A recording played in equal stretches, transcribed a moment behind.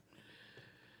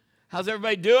How's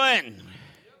everybody doing?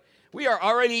 We are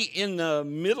already in the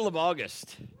middle of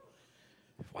August.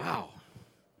 Wow.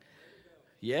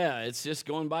 Yeah, it's just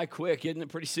going by quick, isn't it?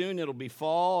 Pretty soon it'll be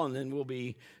fall, and then we'll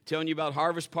be telling you about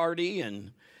Harvest Party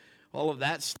and all of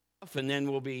that stuff, and then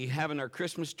we'll be having our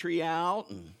Christmas tree out.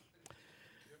 And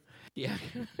yeah,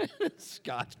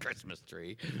 Scott's Christmas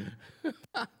tree.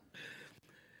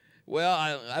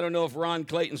 Well, I don't know if Ron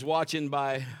Clayton's watching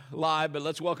by live, but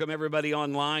let's welcome everybody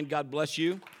online. God bless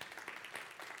you.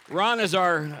 Ron is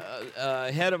our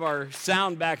head of our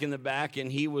sound back in the back,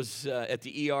 and he was at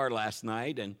the ER last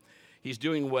night, and he's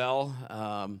doing well.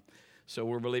 So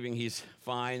we're believing he's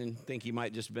fine and think he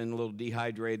might just been a little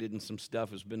dehydrated and some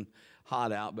stuff has been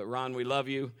hot out. But Ron, we love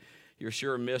you. You're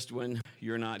sure missed when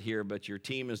you're not here, but your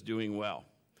team is doing well.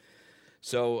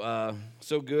 So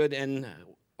good, and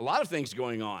a lot of things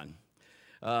going on.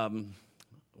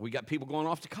 We got people going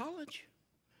off to college.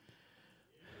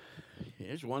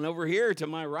 There's one over here to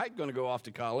my right going to go off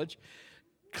to college.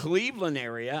 Cleveland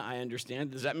area, I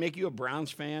understand. Does that make you a Browns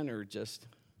fan or just?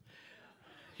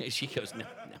 She goes, no.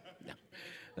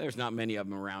 There's not many of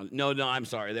them around. No, I'm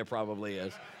sorry. There probably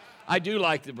is. I do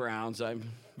like the Browns.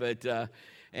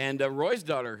 And Roy's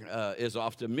daughter is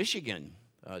off to Michigan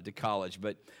to college.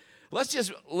 But let's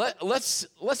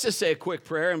just say a quick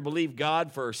prayer and believe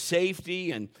God for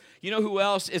safety. And you know who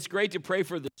else? It's great to pray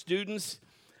for the students.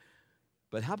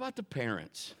 But how about the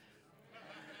parents?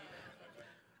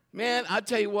 Man, I'll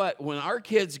tell you what, when our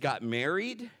kids got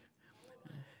married,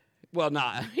 but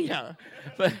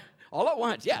all at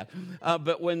once, yeah.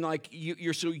 But when, like,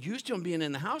 you're so used to them being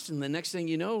in the house, and the next thing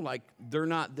you know, like, they're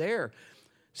not there.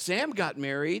 Sam got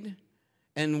married,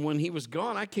 and when he was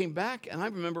gone, I came back, and I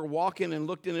remember walking and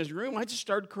looked in his room. I just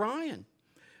started crying.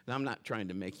 And I'm not trying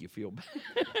to make you feel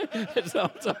bad. So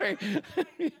I'm sorry.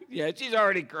 Yeah, she's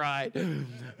already cried.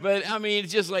 But, I mean,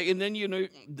 it's just like, and then,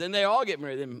 then they all get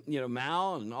married. Then,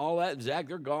 Mal and all that, Zach,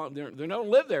 they're gone. They don't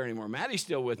live there anymore. Maddie's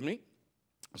still with me.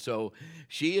 So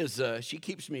she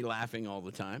keeps me laughing all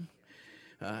the time.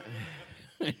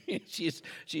 She's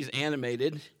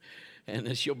animated, and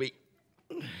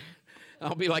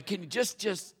I'll be like, can you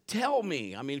just tell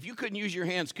me? I mean, if you couldn't use your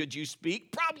hands, could you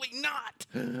speak? Probably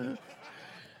not.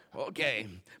 Okay,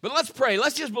 but let's pray.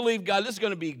 Let's just believe God. This is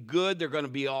going to be good. They're going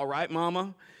to be all right,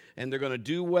 Mama, and they're going to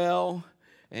do well,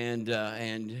 and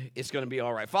it's going to be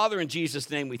all right. Father, in Jesus'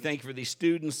 name, we thank you for these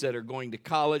students that are going to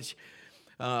college.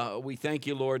 We thank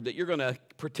you, Lord, that you're going to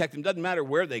protect them. Doesn't matter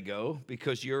where they go,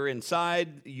 because you're inside,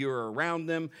 you're around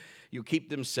them, you keep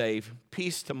them safe.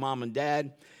 Peace to Mom and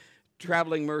Dad,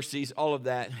 traveling mercies, all of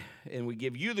that, and we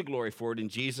give you the glory for it in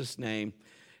Jesus' name.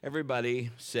 Everybody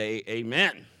say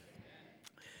amen.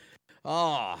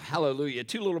 Oh, hallelujah.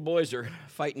 Two little boys are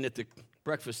fighting at the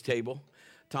breakfast table,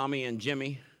 Tommy and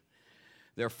Jimmy.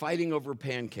 They're fighting over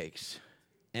pancakes,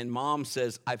 and Mom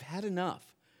says, I've had enough.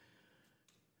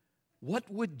 What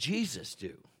would Jesus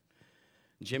do?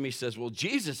 Jimmy says, well,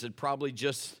 Jesus would probably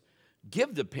just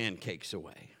give the pancakes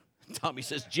away. Tommy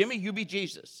says, Jimmy, you be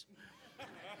Jesus.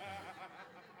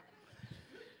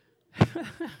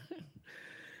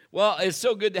 Well, it's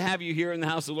so good to have you here in the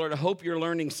house of the Lord. I hope you're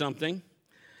learning something.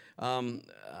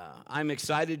 I'm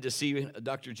excited to see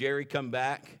Dr. Jerry come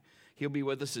back. He'll be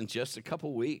with us in just a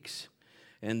couple weeks.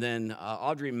 And then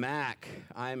Audrey Mack,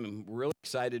 I'm really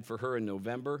excited for her in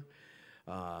November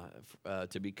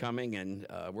to be coming. And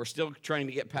we're still trying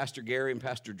to get Pastor Gary and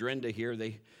Pastor Drenda here.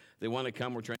 They want to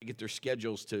come. We're trying to get their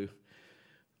schedules to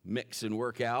mix and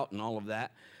work out and all of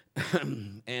that.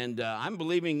 And I'm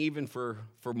believing even for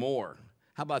more.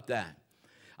 How about that?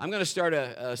 I'm going to start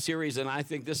a series, and I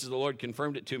think the Lord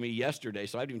confirmed it to me yesterday,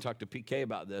 so I didn't even talk to PK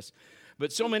about this.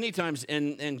 But so many times,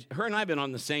 and her and I have been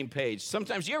on the same page.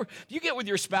 Sometimes you get with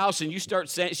your spouse and you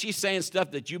start saying, she's saying stuff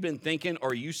that you've been thinking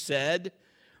or you said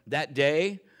that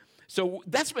day. So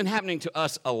that's been happening to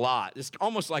us a lot. It's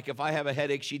almost like if I have a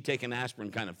headache, she'd take an aspirin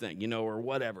kind of thing, or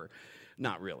whatever.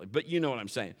 Not really, but you know what I'm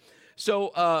saying.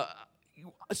 So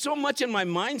so much in my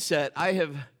mindset, I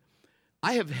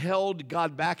have held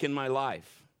God back in my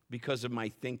life because of my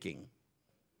thinking.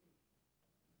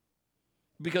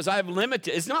 Because I have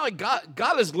limited. It's not like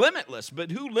God is limitless, but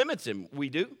who limits him? We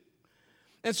do.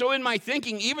 And so in my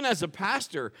thinking, even as a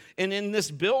pastor and in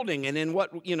this building and in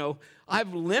what,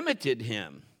 I've limited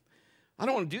him. I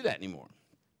don't want to do that anymore.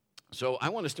 So I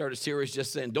want to start a series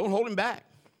just saying, don't hold him back.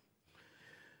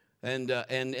 And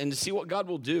to see what God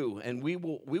will do. And we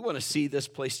want to see this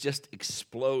place just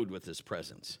explode with his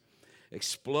presence.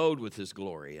 Explode with his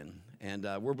glory. And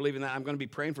we're believing that. I'm going to be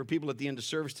praying for people at the end of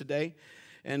service today.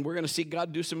 And we're going to see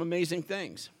God do some amazing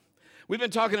things. We've been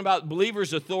talking about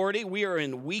believers' authority. We are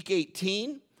in week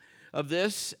 18 of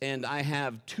this, and I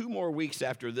have 2 more weeks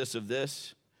after this,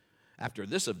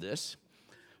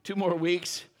 2 more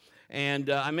weeks, and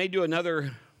I may do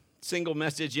another single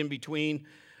message in between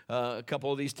a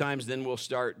couple of these times, then we'll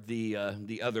start the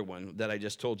other one that I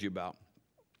just told you about.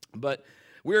 But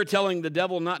we are telling the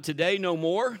devil, not today, no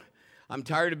more. I'm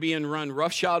tired of being run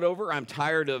roughshod over. I'm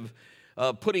tired of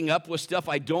putting up with stuff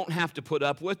I don't have to put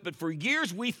up with. But for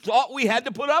years, we thought we had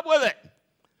to put up with it.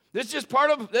 That's just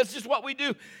what we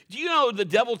do. Do you know the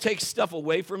devil takes stuff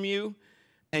away from you?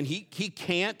 And he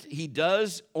can't. He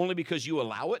does only because you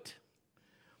allow it.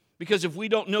 Because if we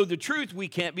don't know the truth, we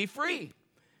can't be free.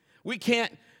 We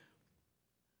can't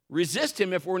resist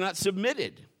him if we're not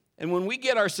submitted. And when we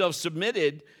get ourselves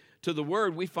submitted to the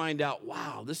word, we find out,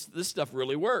 wow, this stuff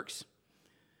really works.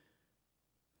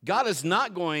 God is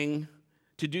not going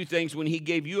to do things when he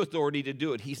gave you authority to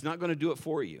do it. He's not going to do it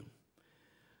for you.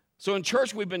 So in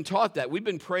church, we've been taught that. We've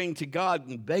been praying to God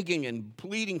and begging and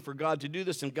pleading for God to do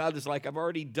this. And God is like, I've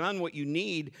already done what you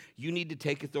need. You need to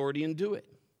take authority and do it.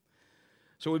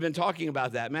 So we've been talking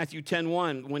about that. Matthew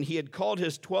 10:1, when he had called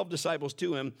his 12 disciples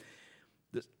to him,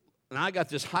 and I got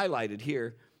this highlighted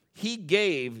here, he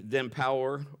gave them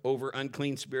power over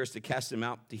unclean spirits to cast them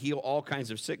out, to heal all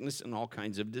kinds of sickness and all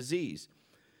kinds of disease.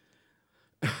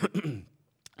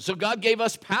 So God gave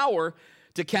us power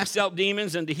to cast out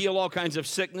demons and to heal all kinds of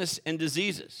sickness and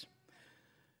diseases.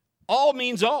 All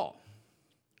means all.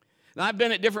 Now, I've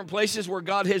been at different places where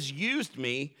God has used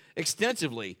me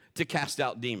extensively to cast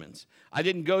out demons. I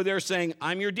didn't go there saying,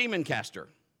 I'm your demon caster.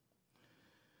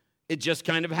 It just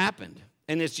kind of happened.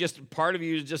 And it's just part of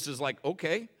you just is like,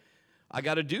 okay, I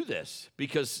got to do this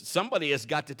because somebody has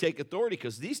got to take authority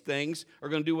because these things are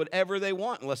going to do whatever they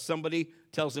want unless somebody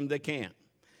tells them they can't.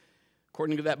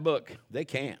 According to that book, they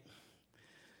can't.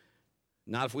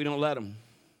 Not if we don't let them.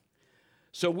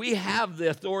 So we have the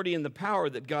authority and the power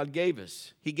that God gave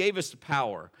us. He gave us the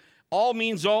power. All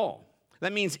means all.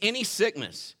 That means any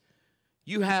sickness,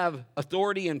 you have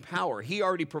authority and power. He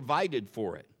already provided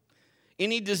for it.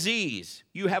 Any disease,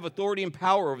 you have authority and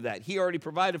power over that. He already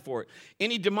provided for it.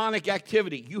 Any demonic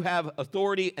activity, you have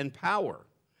authority and power.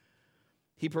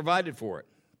 He provided for it.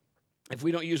 If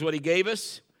we don't use what he gave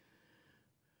us,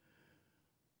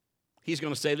 he's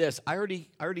going to say this, I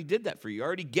already did that for you. I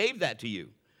already gave that to you.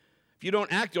 If you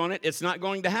don't act on it, it's not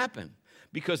going to happen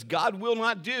because God will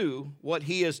not do what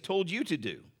he has told you to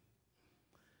do.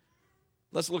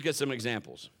 Let's look at some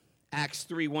examples. Acts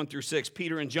 3:1-6.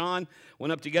 Peter and John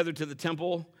went up together to the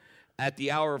temple at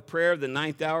the hour of prayer, the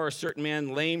 9th hour. A certain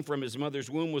man, lame from his mother's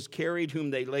womb, was carried, whom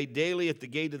they laid daily at the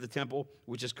gate of the temple,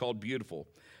 which is called Beautiful,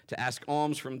 to ask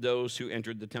alms from those who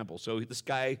entered the temple. So this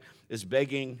guy is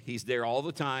begging. He's there all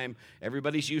the time.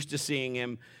 Everybody's used to seeing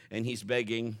him, and he's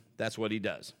begging. That's what he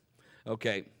does.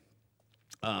 Okay.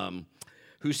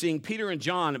 Who's seeing Peter and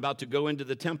John about to go into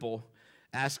the temple,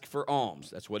 ask for alms.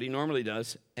 That's what he normally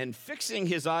does. And fixing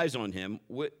his eyes on him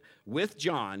with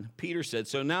John, Peter said,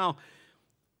 so now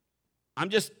I'm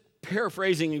just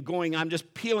paraphrasing and I'm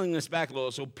just peeling this back a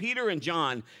little. So Peter and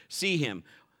John see him.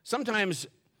 Sometimes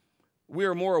we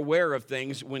are more aware of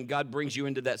things when God brings you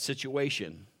into that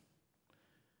situation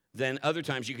than other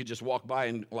times you could just walk by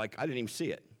and like, I didn't even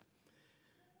see it.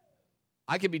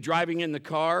 I could be driving in the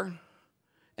car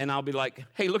and I'll be like,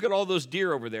 hey, look at all those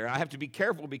deer over there. I have to be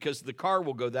careful because the car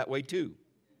will go that way too.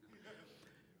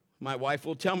 My wife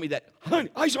will tell me that, honey,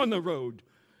 eyes on the road.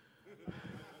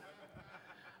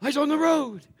 Eyes on the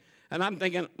road. And I'm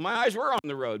thinking, my eyes were on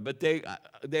the road, but they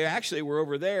actually were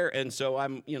over there. And so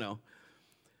I'm,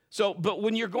 So, but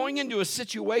when you're going into a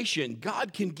situation,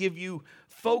 God can give you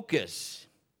focus.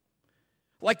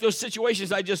 Like those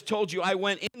situations I just told you, I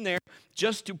went in there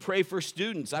just to pray for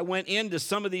students. I went into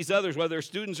some of these others, whether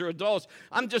students or adults.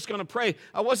 I'm just going to pray.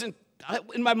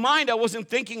 In my mind, I wasn't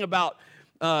thinking about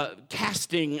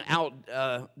casting out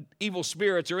evil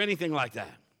spirits or anything like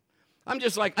that. I'm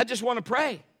just like, I just want to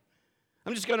pray.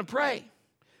 I'm just going to pray.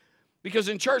 Because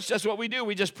in church, that's what we do.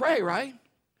 We just pray, right?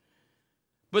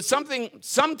 But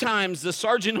sometimes the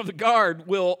sergeant of the guard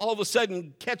will all of a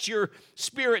sudden catch your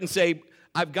spirit and say,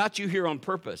 I've got you here on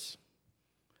purpose.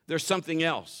 There's something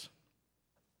else.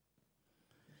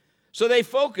 So they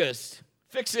focused,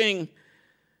 fixing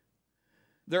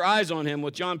their eyes on him.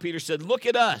 What John Peter said, look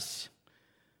at us.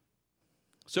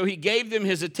 So he gave them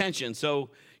his attention.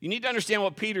 So you need to understand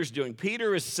what Peter's doing.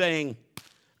 Peter is saying,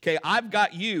 okay, I've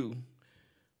got you.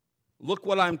 Look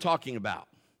what I'm talking about.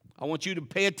 I want you to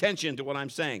pay attention to what I'm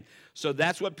saying. So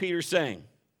that's what Peter's saying.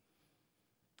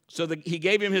 So he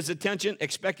gave him his attention,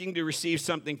 expecting to receive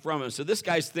something from him. So this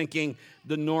guy's thinking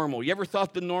the normal. You ever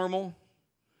thought the normal?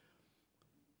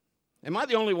 Am I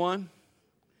the only one?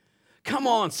 Come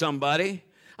on, somebody.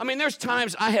 I mean, there's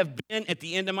times I have been at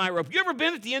the end of my rope. You ever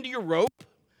been at the end of your rope?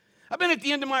 I've been at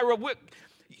the end of my rope.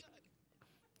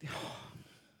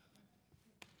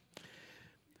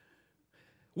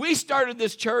 We started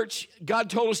this church. God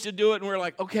told us to do it, and we're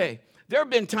like, okay. There have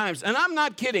been times, and I'm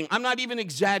not kidding. I'm not even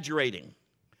exaggerating.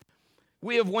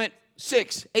 We have went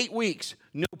 6, 8 weeks,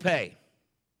 no pay.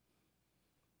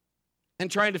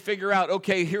 And trying to figure out,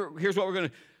 okay, here's what we're going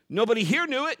to. Nobody here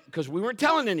knew it because we weren't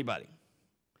telling anybody.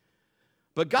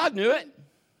 But God knew it.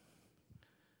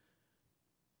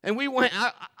 And we went,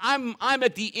 I'm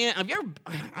at the end. Have you ever,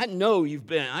 I know you've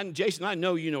been. Jason, I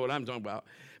know you know what I'm talking about.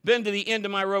 Been to the end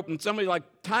of my rope and somebody like,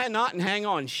 tie a knot and hang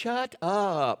on. Shut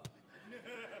up.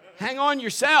 Hang on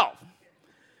yourself.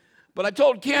 But I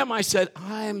told Kim, I said,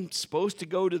 I'm supposed to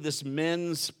go to this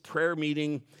men's prayer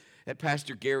meeting at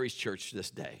Pastor Gary's church this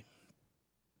day.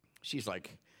 She's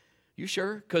like, you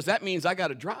sure? Because that means I got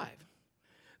to drive.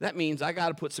 That means I got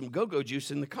to put some go-go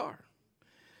juice in the car.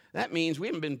 That means we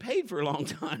haven't been paid for a long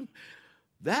time.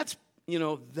 That's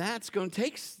going to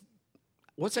take,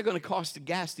 what's that going to cost the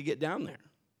gas to get down there?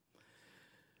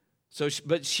 So,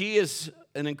 but she is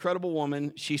an incredible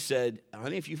woman. She said,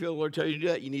 honey, if you feel the Lord tell you to do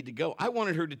that, you need to go. I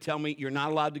wanted her to tell me, you're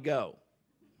not allowed to go.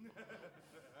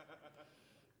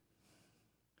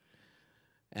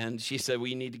 And she said, well,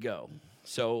 you need to go.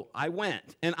 So I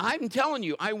went. And I'm telling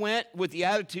you, I went with the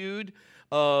attitude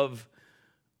of,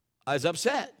 I was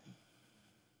upset.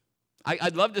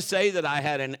 I'd love to say that I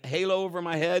had a halo over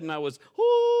my head and I was,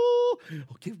 oh,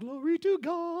 give glory to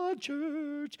God,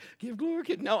 church. Give glory.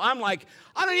 No, I'm like,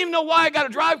 I don't even know why I got to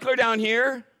drive clear down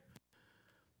here.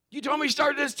 You told me you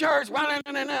started this church.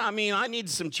 I mean, I need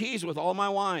some cheese with all my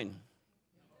wine.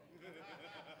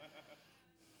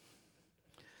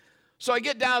 So I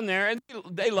get down there, and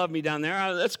they love me down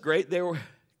there. That's great. There were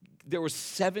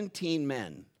 17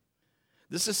 men.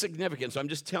 This is significant, so I'm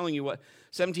just telling you what,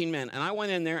 17 men. And I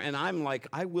went in there, and I'm like,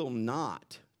 I will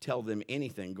not tell them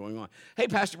anything going on. Hey,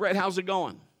 Pastor Brett, how's it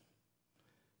going?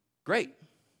 Great.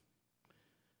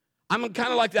 I'm kind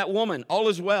of like that woman. All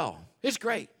is well. It's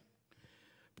great.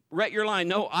 Rhett your line.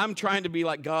 No, I'm trying to be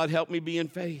like, God, help me be in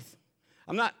faith.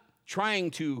 I'm not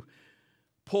trying to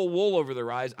pull wool over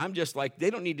their eyes. I'm just like, they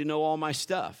don't need to know all my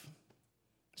stuff.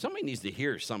 Somebody needs to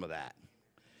hear some of that.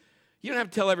 You don't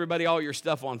have to tell everybody all your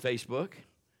stuff on Facebook.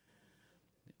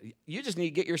 You just need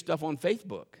to get your stuff on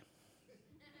Facebook.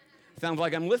 Sounds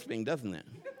like I'm lisping, doesn't it?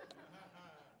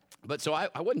 But so I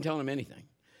wasn't telling him anything.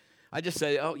 I just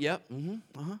said, oh, yeah,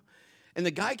 And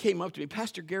the guy came up to me.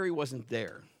 Pastor Gary wasn't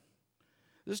there.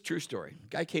 This is a true story.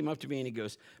 The guy came up to me and he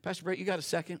goes, Pastor Brett, you got a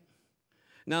second?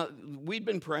 Now, we'd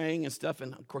been praying and stuff,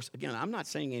 and of course, again, I'm not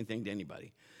saying anything to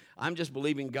anybody. I'm just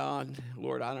believing God.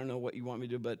 Lord, I don't know what you want me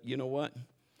to do, but you know what?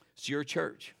 It's your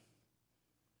church.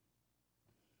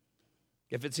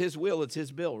 If it's his will, it's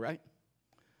his bill, right?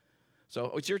 So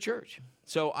it's your church.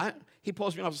 So he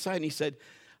pulls me off the side and he said,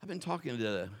 I've been talking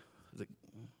to a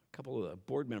couple of the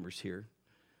board members here,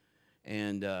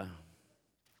 and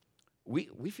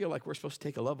we feel like we're supposed to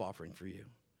take a love offering for you.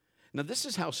 Now, this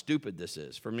is how stupid this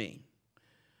is for me.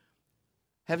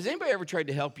 Has anybody ever tried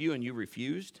to help you and you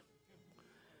refused?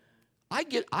 I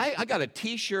got a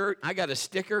T-shirt, I got a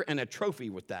sticker, and a trophy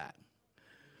with that.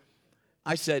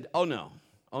 I said, oh no,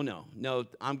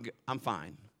 I'm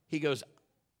fine. He goes,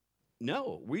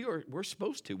 no, we're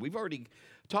supposed to. We've already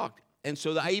talked. And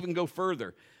so I even go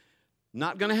further.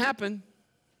 Not going to happen.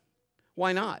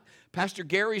 Why not? Pastor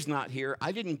Gary's not here.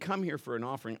 I didn't come here for an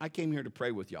offering. I came here to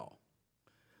pray with y'all.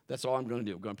 That's all I'm going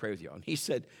to do. I'm going to pray with y'all. And he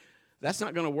said, that's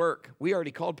not going to work. We already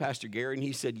called Pastor Gary, and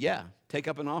he said, yeah, take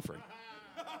up an offering.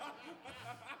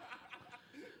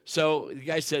 So the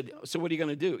guy said, so what are you going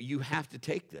to do? You have to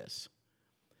take this.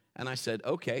 And I said,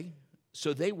 okay.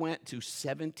 So they went to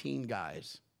 17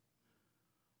 guys,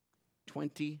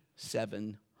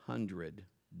 $2,700.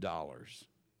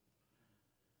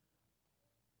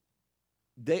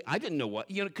 I didn't know what,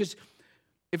 because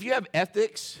if you have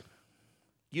ethics,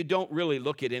 you don't really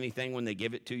look at anything when they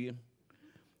give it to you.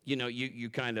 You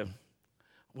kind of,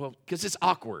 well, because it's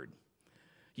awkward.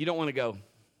 You don't want to go.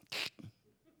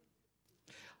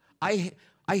 I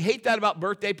hate that about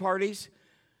birthday parties.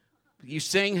 You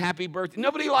sing happy birthday.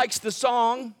 Nobody likes the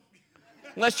song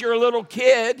unless you're a little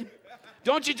kid.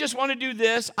 Don't you just want to do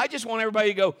this? I just want everybody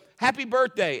to go, happy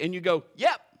birthday. And you go,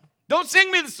 yep. Don't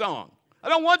sing me the song. I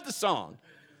don't want the song.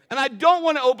 And I don't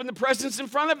want to open the presents in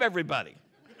front of everybody.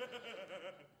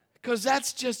 Because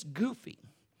that's just goofy.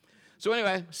 So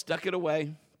anyway, stuck it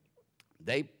away.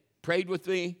 They prayed with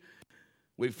me.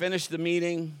 We finished the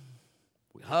meeting.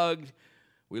 We hugged.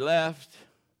 We left.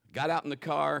 Got out in the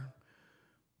car.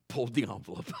 Pulled the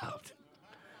envelope out.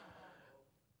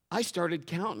 I started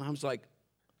counting. I was like,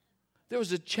 there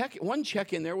was one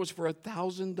check in there was for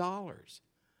 $1,000.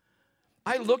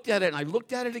 I looked at it, and I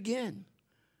looked at it again.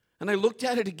 And I looked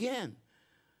at it again.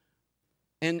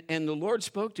 And the Lord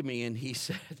spoke to me, and he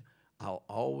said, I'll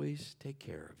always take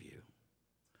care of you.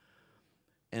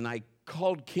 And I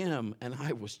called Kim, and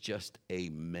I was just a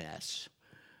mess.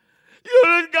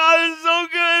 God is so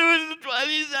good with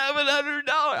 $2,700.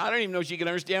 I don't even know if she can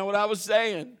understand what I was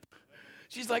saying.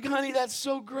 She's like, honey, that's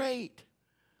so great.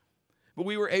 But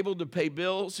we were able to pay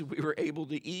bills. We were able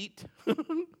to eat.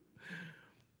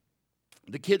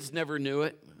 The kids never knew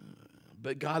it,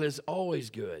 but God is always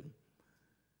good.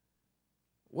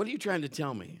 What are you trying to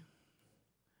tell me?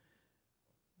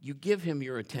 You give him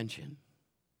your attention.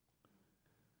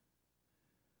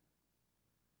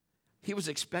 He was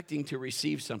expecting to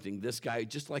receive something, this guy,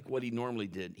 just like what he normally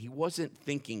did. He wasn't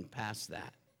thinking past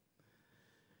that.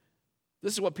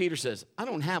 This is what Peter says, I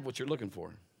don't have what you're looking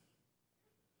for.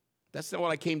 That's not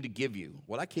what I came to give you.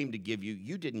 What I came to give you,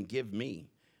 you didn't give me.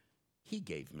 He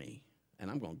gave me,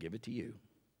 and I'm going to give it to you.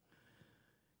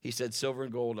 He said, silver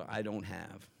and gold I don't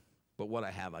have, but what I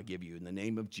have I give you. In the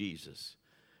name of Jesus,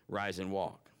 rise and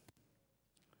walk.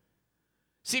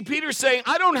 See, Peter's saying,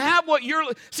 I don't have what you're...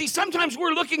 See, sometimes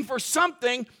we're looking for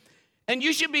something, and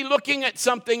you should be looking at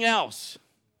something else.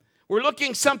 We're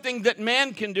looking something that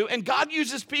man can do, and God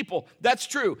uses people. That's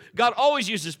true. God always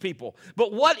uses people.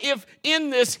 But what if in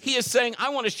this he is saying, I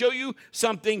want to show you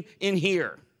something in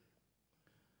here?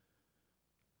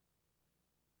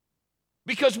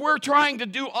 Because we're trying to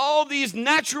do all these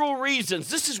natural reasons.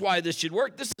 This is why this should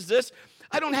work. This is this.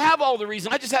 I don't have all the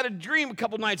reasons. I just had a dream a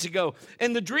couple nights ago.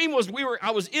 And the dream was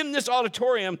I was in this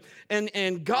auditorium,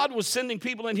 and God was sending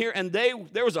people in here, and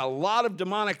there was a lot of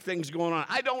demonic things going on.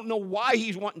 I don't know why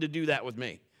he's wanting to do that with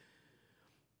me.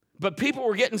 But people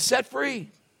were getting set free.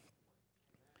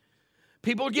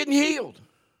 People are getting healed.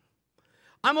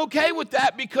 I'm okay with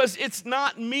that because it's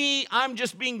not me. I'm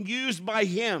just being used by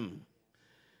him.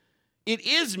 It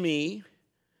is me,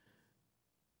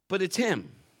 but it's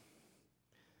him.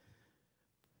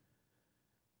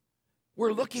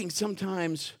 We're looking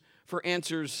sometimes for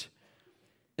answers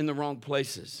in the wrong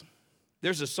places.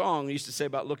 There's a song I used to say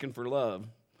about looking for love.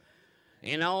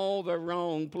 In all the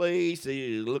wrong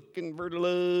places, looking for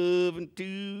love and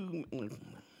to...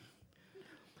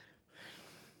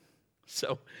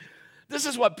 So, this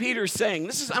is what Peter's saying.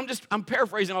 I'm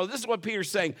paraphrasing all this. This is what Peter's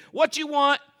saying. What you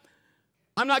want,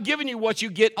 I'm not giving you what you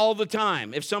get all the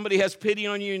time. If somebody has pity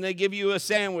on you and they give you a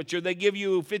sandwich or they give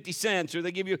you 50 cents or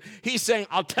he's saying,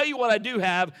 I'll tell you what I do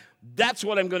have. That's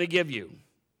what I'm going to give you.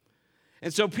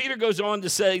 And so Peter goes on to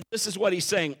say, this is what he's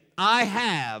saying. I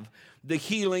have the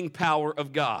healing power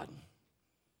of God.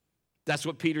 That's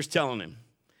what Peter's telling him.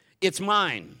 It's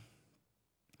mine.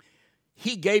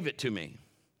 He gave it to me.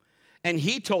 And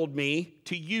he told me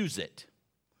to use it.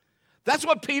 That's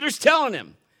what Peter's telling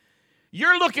him.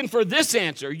 You're looking for this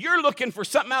answer. You're looking for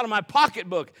something out of my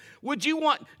pocketbook. Do you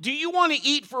want to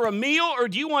eat for a meal or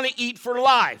do you want to eat for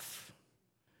life?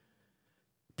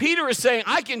 Peter is saying,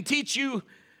 I can teach you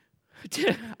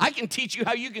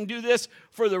how you can do this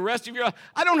for the rest of your life.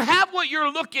 I don't have what you're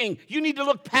looking. You need to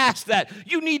look past that.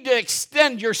 You need to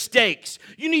extend your stakes.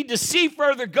 You need to see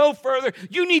further, go further.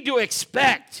 You need to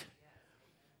expect.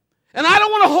 And I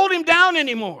don't want to hold him down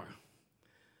anymore.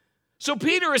 So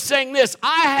Peter is saying this,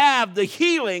 I have the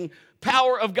healing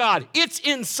power of God. It's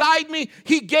inside me.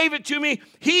 He gave it to me.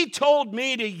 He told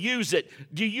me to use it.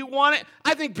 Do you want it?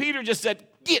 I think Peter just said,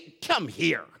 come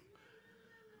here.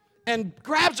 And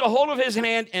grabs a hold of his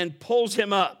hand and pulls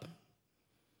him up.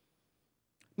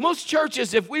 Most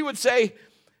churches, if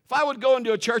I would go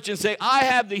into a church and say, I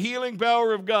have the healing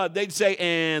power of God, they'd say,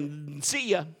 and see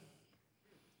ya.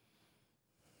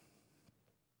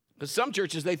 Because some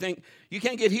churches, they think, you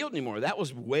can't get healed anymore. That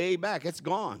was way back. It's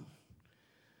gone.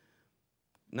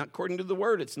 Not according to the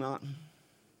word, it's not.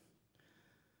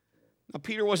 Now,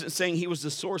 Peter wasn't saying he was the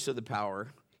source of the power.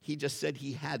 He just said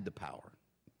he had the power.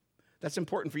 That's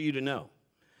important for you to know.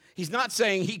 He's not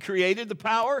saying he created the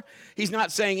power. He's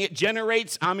not saying it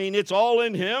generates. It's all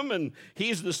in him. And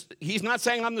he's not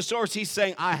saying I'm the source. He's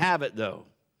saying I have it, though.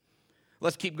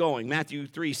 Let's keep going. Matthew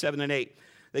 3, 7 and 8.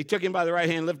 They took him by the right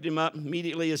hand, lifted him up.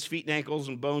 Immediately his feet and ankles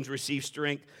and bones received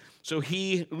strength. So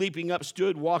he, leaping up,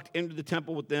 stood, walked into the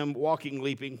temple with them, walking,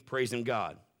 leaping, praising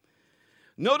God.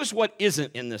 Notice what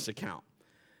isn't in this account.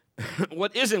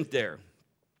 What isn't there?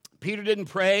 Peter didn't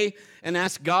pray and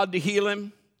ask God to heal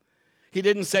him. He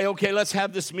didn't say, okay, let's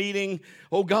have this meeting.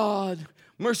 Oh God,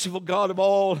 merciful God of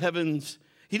all heavens.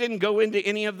 He didn't go into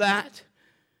any of that.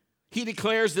 He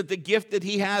declares that the gift that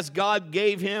he has, God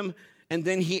gave him, and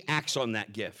then he acts on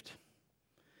that gift.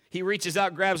 He reaches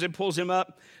out, grabs him, pulls him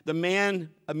up. The man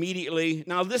immediately,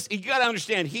 now this, you got to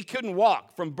understand, he couldn't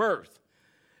walk from birth,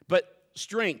 but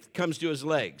strength comes to his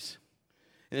legs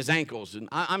and his ankles. And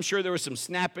I'm sure there was some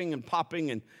snapping and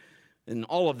popping and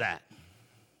all of that.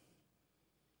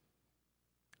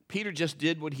 Peter just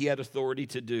did what he had authority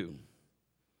to do.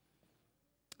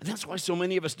 And that's why so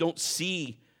many of us don't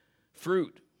see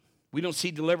fruit. We don't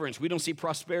see deliverance. We don't see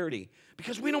prosperity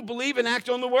because we don't believe and act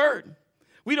on the word.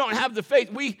 We don't have the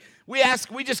faith. We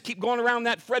just keep going around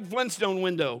that Fred Flintstone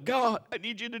window. God, I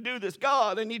need you to do this.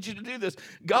 God, I need you to do this.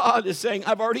 God is saying,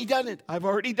 I've already done it. I've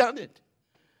already done it.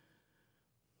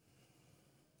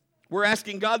 We're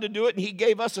asking God to do it, and he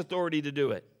gave us authority to do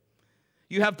it.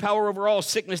 You have power over all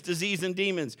sickness, disease, and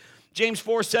demons. James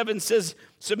 4:7 says,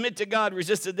 submit to God,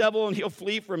 resist the devil, and he'll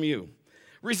flee from you.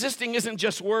 Resisting isn't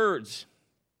just words.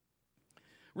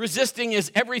 Resisting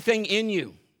is everything in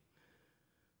you.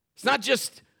 It's not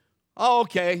just, oh,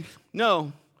 okay.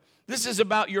 No. This is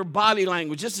about your body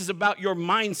language. This is about your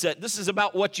mindset. This is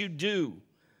about what you do.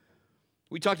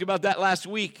 We talked about that last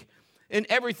week. In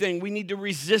everything, we need to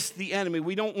resist the enemy.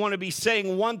 We don't want to be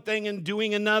saying one thing and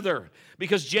doing another.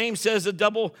 Because James says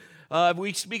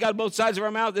we speak out of both sides of our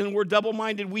mouth and we're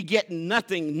double-minded, we get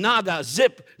nothing, nada,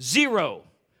 zip, zero.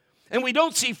 And we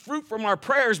don't see fruit from our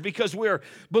prayers because we're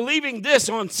believing this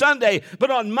on Sunday,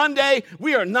 but on Monday,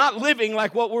 we are not living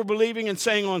like what we're believing and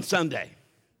saying on Sunday.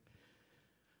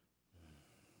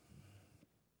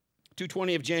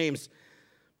 2:20 of James,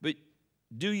 but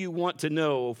do you want to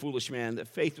know, O foolish man, that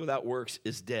faith without works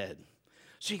is dead?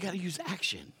 So you got to use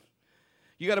action.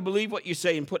 You got to believe what you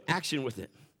say and put action with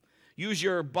it. Use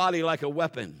your body like a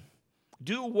weapon.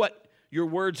 Do what your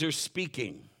words are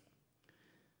speaking.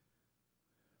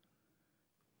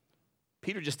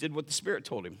 Peter just did what the Spirit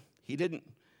told him. He didn't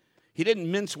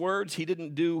mince words. He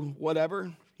didn't do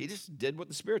whatever. He just did what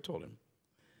the Spirit told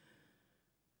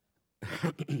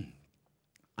him.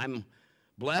 I'm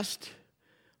blessed.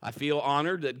 I feel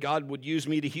honored that God would use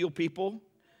me to heal people.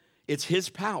 It's his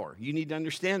power. You need to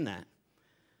understand that.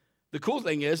 The cool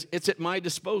thing is, it's at my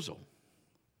disposal.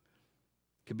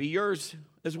 It could be yours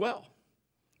as well,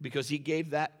 because he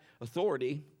gave that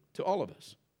authority to all of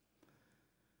us.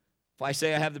 If I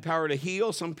say I have the power to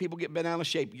heal, some people get bent out of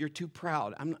shape. You're too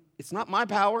proud. It's not my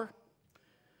power.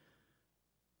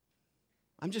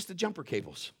 I'm just the jumper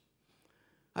cables.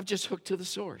 I've just hooked to the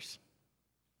source.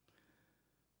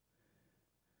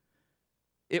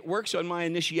 It works on my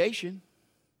initiation.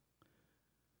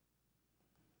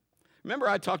 Remember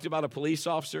I talked about a police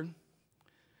officer?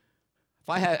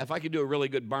 If I could do a really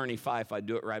good Barney Fife, I'd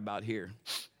do it right about here.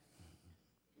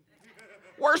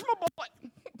 Where's my boy?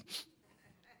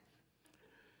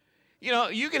 You know,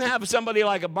 you can have somebody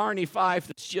like a Barney Fife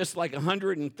that's just like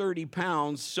 130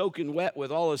 pounds, soaking wet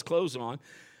with all his clothes on,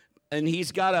 and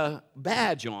he's got a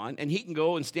badge on, and he can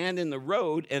go and stand in the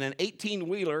road, and an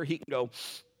 18-wheeler, he can go,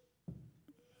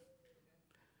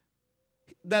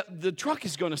 the truck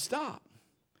is going to stop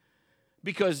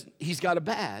because he's got a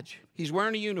badge, he's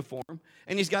wearing a uniform,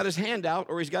 and he's got his hand out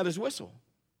or he's got his whistle.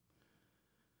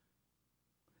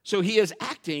 So he is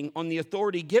acting on the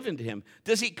authority given to him.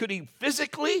 Could he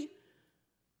physically?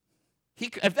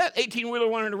 If that 18-wheeler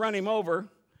wanted to run him over,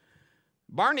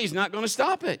 Barney's not going to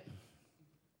stop it.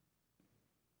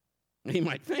 He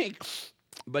might think,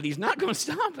 but he's not going to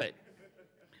stop it.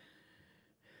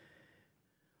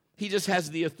 He just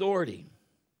has the authority.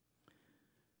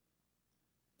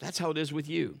 That's how it is with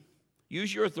you.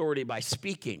 Use your authority by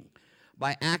speaking,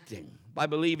 by acting, by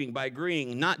believing, by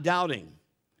agreeing, not doubting.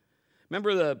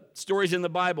 Remember the stories in the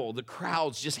Bible, the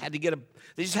crowds just had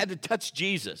to touch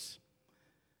Jesus.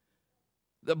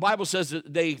 The Bible says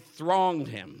that they thronged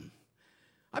him.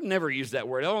 I've never used that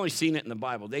word. I've only seen it in the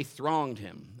Bible. They thronged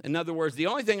him. In other words, the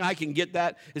only thing I can get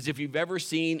that is if you've ever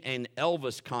seen an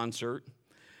Elvis concert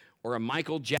or a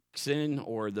Michael Jackson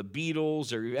or the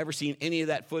Beatles, or you've ever seen any of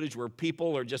that footage where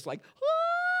people are just like,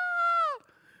 ah!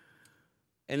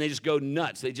 And they just go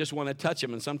nuts. They just want to touch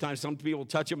him. And sometimes some people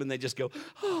touch him and they just go,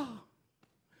 oh.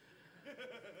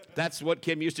 That's what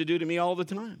Kim used to do to me all the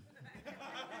time.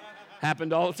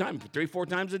 Happened all the time, 3-4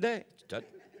 times a day.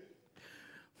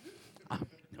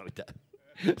 No, it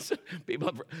does.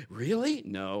 People, really?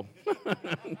 No.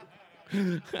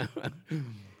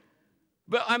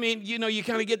 But I mean, you know, you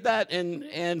kind of get that,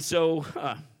 and so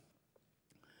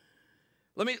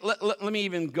let me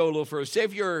even go a little further. Say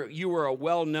if you were a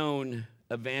well-known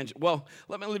evangelist. Well,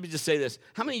 let me just say this.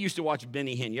 How many used to watch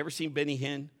Benny Hinn? You ever seen Benny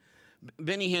Hinn?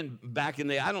 Benny Hinn back in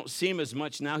the day, I don't see him as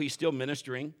much now. He's still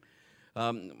ministering.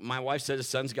 My wife said his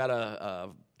son's got a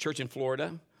church in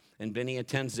Florida, And Benny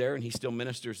attends there, and he still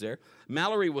ministers there.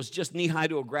 Mallory was just knee-high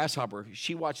to a grasshopper.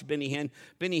 She watched Benny Hinn.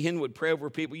 Benny Hinn would pray over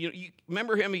people. You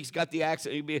remember him? He's got the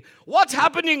accent. He'd be, "What's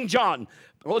happening, John?"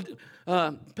 "Well,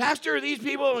 Pastor, these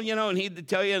people," and he'd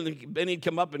tell you, and Benny'd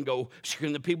come up and go,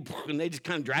 and the people, and they just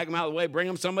kind of drag him out of the way, bring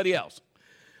him somebody else.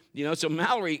 So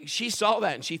Mallory, she saw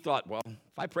that, and she thought, well,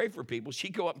 if I pray for people,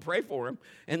 she'd go up and pray for him,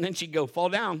 and then she'd go, "Fall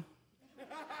down."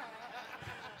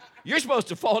 You're supposed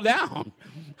to fall down.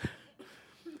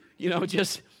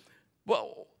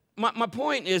 My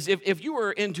point is, if you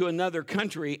were into another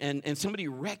country and somebody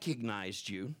recognized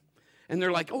you, and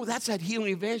they're like, "Oh, that's that healing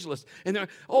evangelist," and they're,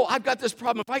 "Oh, I've got this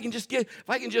problem. If I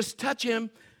can just touch him,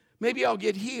 maybe I'll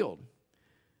get healed."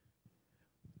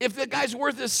 If the guy's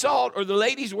worth his salt or the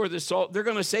lady's worth his salt, they're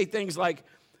going to say things like,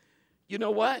 "You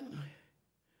know what?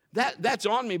 That's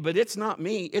on me, but it's not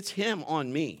me. It's him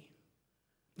on me."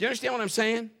 Do you understand what I'm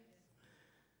saying?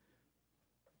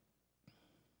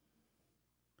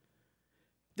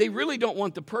 They really don't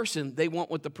want the person. They want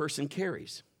what the person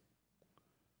carries.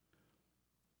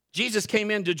 Jesus came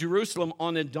into Jerusalem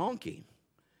on a donkey.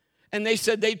 And they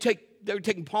said they were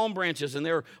taking palm branches and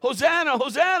they were, "Hosanna,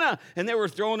 Hosanna." And they were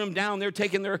throwing them down. They were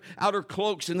taking their outer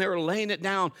cloaks and they were laying it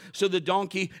down so the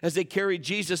donkey, as they carried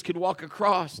Jesus, could walk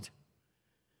across.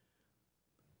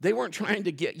 They weren't trying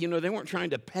to they weren't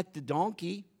trying to pet the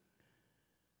donkey.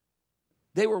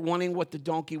 They were wanting what the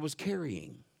donkey was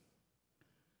carrying.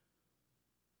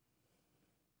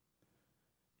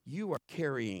 You are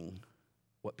carrying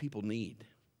what people need.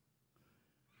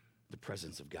 The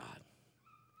presence of God.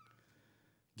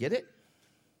 Get it?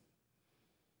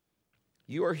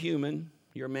 You are human,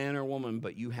 you're a man or woman,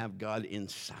 but you have God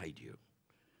inside you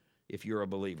if you're a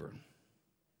believer.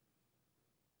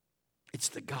 It's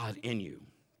the God in you.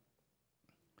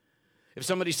 If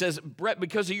somebody says, "Brett,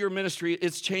 because of your ministry,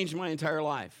 it's changed my entire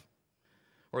life,"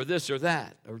 or this or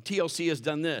that, or TLC has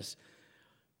done this,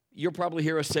 you'll probably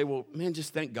hear us say, "Well, man,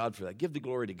 just thank God for that. Give the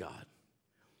glory to God."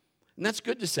 And that's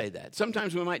good to say that.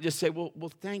 Sometimes we might just say,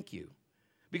 well, thank you.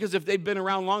 Because if they've been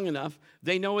around long enough,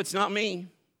 they know it's not me.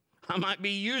 I might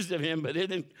be used of him, but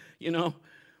it isn't,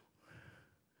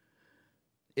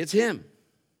 it's him.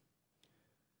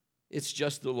 It's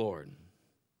just the Lord.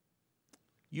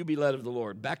 You be led of the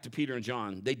Lord. Back to Peter and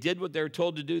John. They did what they were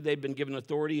told to do. They've been given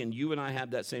authority, and you and I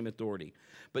have that same authority.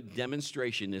 But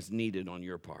demonstration is needed on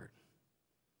your part.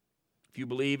 If you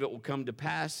believe it will come to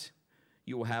pass,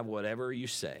 you will have whatever you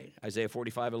say. Isaiah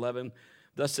 45:11.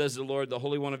 Thus says the Lord, the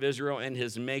Holy One of Israel and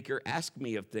his Maker, ask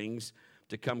me of things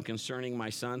to come concerning my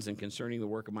sons and concerning the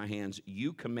work of my hands.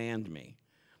 You command me.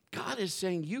 God is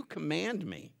saying, you command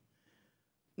me.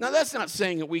 Now, that's not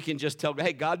saying that we can just tell,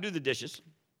 "Hey, God, do the dishes.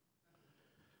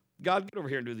 God, get over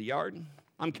here and do the yard.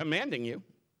 I'm commanding you."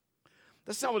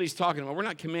 That's not what he's talking about. We're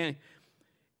not commanding.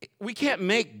 We can't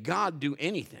make God do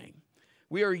anything.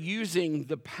 We are using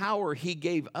the power he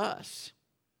gave us.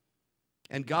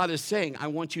 And God is saying, I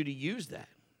want you to use that.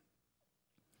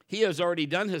 He has already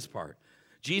done his part.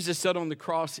 Jesus said on the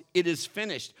cross, "It is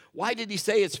finished." Why did he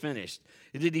say it's finished?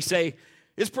 Did he say,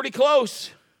 "It's pretty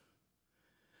close.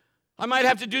 I might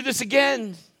have to do this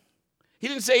again"? He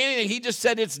didn't say anything. He just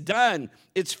said, "It's done.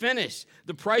 It's finished.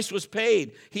 The price was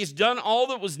paid. He's done all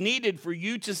that was needed for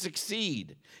you to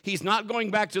succeed." He's not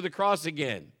going back to the cross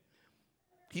again.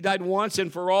 He died once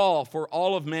and for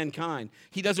all of mankind.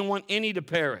 He doesn't want any to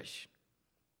perish.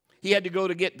 He had to go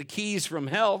to get the keys from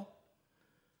hell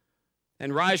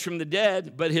and rise from the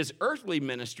dead, but his earthly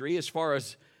ministry, as far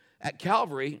as at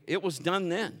Calvary, it was done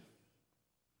then.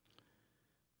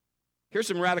 Here's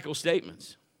some radical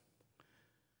statements,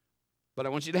 but I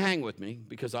want you to hang with me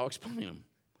because I'll explain them.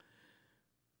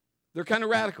 They're kind of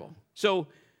radical. So,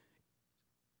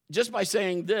 just by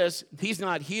saying this, he's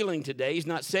not healing today, he's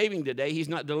not saving today, he's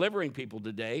not delivering people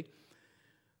today,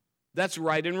 that's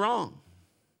right and wrong.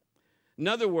 In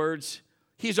other words,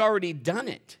 he's already done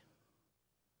it.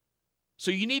 So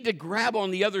you need to grab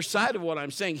on the other side of what I'm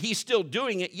saying. He's still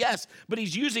doing it, yes, but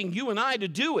he's using you and I to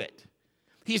do it.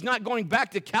 He's not going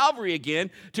back to Calvary again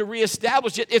to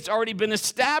reestablish it. It's already been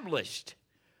established.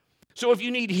 So if you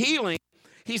need healing,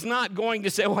 he's not going to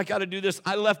say, "Oh, I got to do this.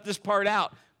 I left this part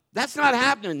out." That's not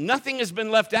happening. Nothing has been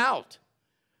left out.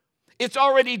 It's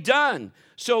already done.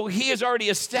 So he has already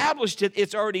established it.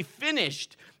 It's already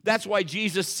finished. That's why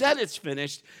Jesus said it's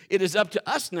finished. It is up to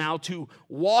us now to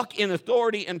walk in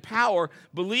authority and power,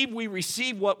 believe we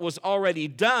receive what was already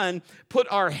done, put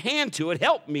our hand to it,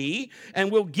 help me,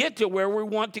 and we'll get to where we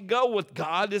want to go with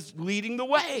God is leading the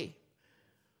way.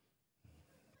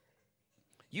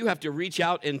 You have to reach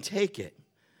out and take it.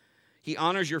 He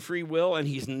honors your free will, and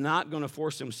he's not going to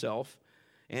force himself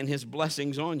and his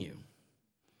blessings on you.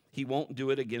 He won't do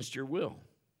it against your will.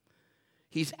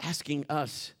 He's asking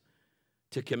us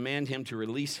to command him to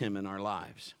release him in our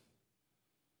lives.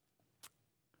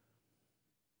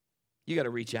 You got to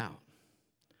reach out.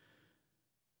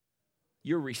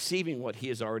 You're receiving what he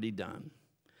has already done.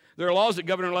 There are laws that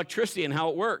govern electricity and how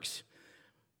it works.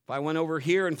 If I went over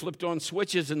here and flipped on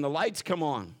switches and the lights come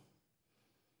on,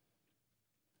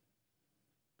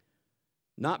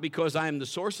 not because I am the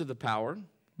source of the power,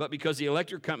 but because the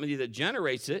electric company that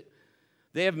generates it,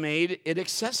 they have made it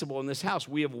accessible in this house.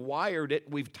 We have wired it.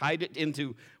 We've tied it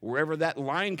into wherever that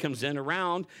line comes in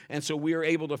around, and so we are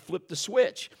able to flip the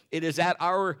switch. It is at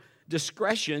our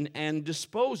discretion and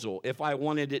disposal. If I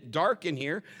wanted it dark in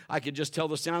here, I could just tell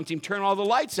the sound team, turn all the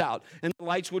lights out, and the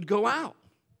lights would go out.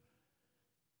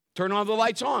 Turn all the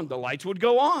lights on, the lights would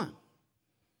go on.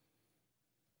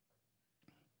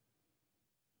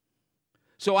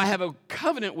 So I have a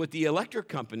covenant with the electric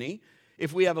company.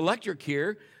 If we have electric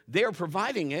here, they're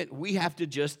providing it. We have to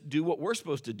just do what we're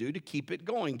supposed to do to keep it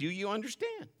going. Do you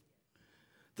understand?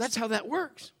 That's how that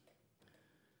works.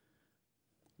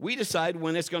 We decide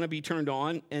when it's going to be turned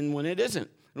on and when it isn't.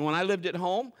 And when I lived at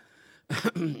home,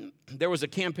 there was a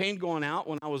campaign going out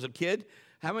when I was a kid.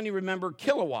 How many remember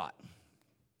Kilowatt?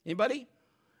 Anybody?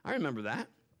 I remember that.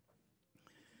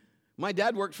 My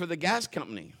dad worked for the gas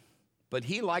company, but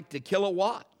he liked the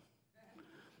kilowatt.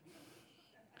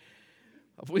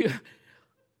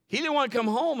 He didn't want to come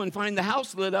home and find the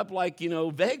house lit up like,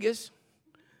 Vegas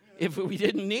if we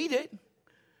didn't need it.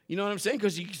 You know what I'm saying?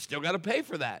 Because you still got to pay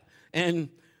for that. And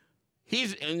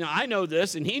I know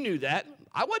this, and he knew that.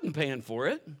 I wasn't paying for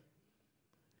it.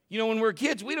 When we're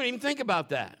kids, we don't even think about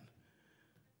that.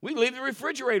 We leave the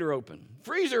refrigerator open,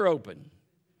 freezer open.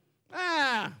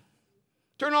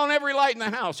 Turn on every light in the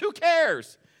house. Who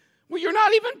cares? Well, you're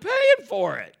not even paying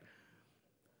for it.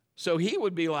 So he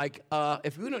would be like,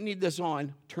 if we don't need this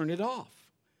on, turn it off.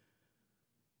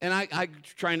 And I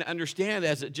trying to understand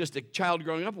as just a child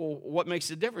growing up, well, what makes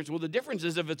the difference? Well, the difference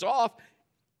is if it's off,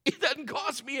 it doesn't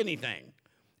cost me anything.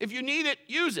 If you need it,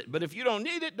 use it. But if you don't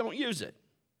need it, don't use it.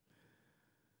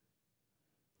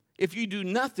 If you do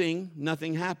nothing,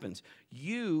 nothing happens.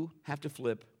 You have to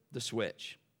flip the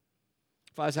switch.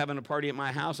 If I was having a party at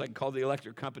my house, I could call the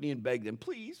electric company and beg them,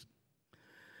 please,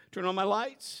 turn on my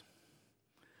lights,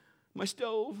 my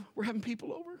stove. We're having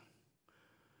people over.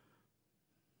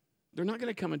 They're not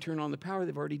going to come and turn on the power.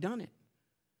 They've already done it.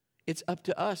 It's up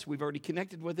to us. We've already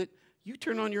connected with it. You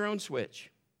turn on your own switch.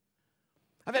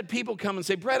 I've had people come and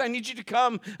say, Brett, I need you to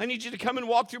come. I need you to come and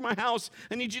walk through my house.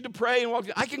 I need you to pray and walk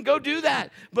through. I can go do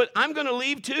that, but I'm going to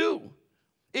leave too.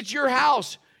 It's your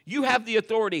house. You have the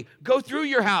authority. Go through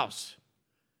your house.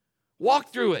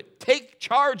 Walk through it. Take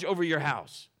charge over your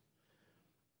house.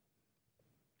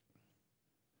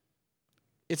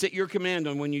 It's at your command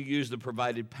on when you use the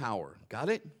provided power. Got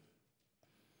it?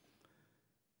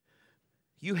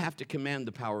 You have to command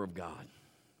the power of God.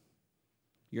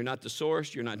 You're not the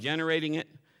source. You're not generating it.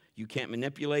 You can't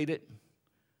manipulate it.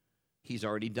 He's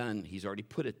already done. He's already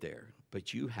put it there.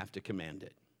 But you have to command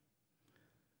it.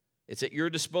 It's at your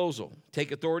disposal.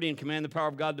 Take authority and command the power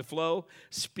of God to flow.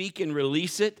 Speak and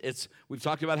release it. We've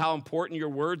talked about how important your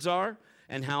words are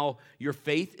and how your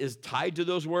faith is tied to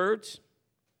those words.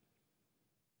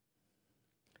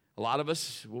 A lot of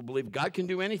us will believe God can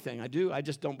do anything. I do. I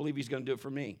just don't believe he's going to do it for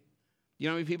me. You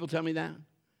know how many people tell me that?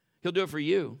 He'll do it for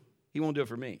you. He won't do it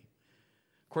for me.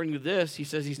 According to this, he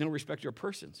says he's no respecter of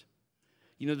persons.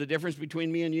 You know the difference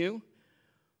between me and you?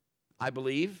 I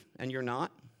believe, and you're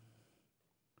not.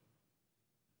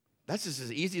 That's just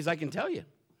as easy as I can tell you.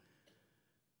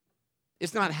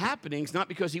 It's not happening. It's not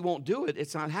because he won't do it.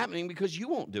 It's not happening because you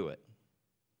won't do it.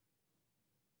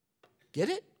 Get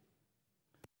it?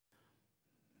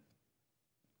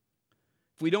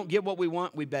 If we don't get what we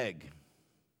want, we beg.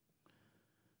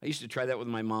 I used to try that with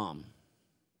my mom.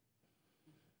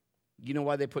 You know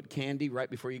why they put candy right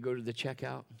before you go to the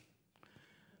checkout?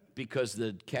 Because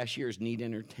the cashiers need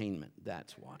entertainment.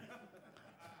 That's why.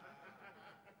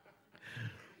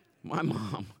 My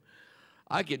mom,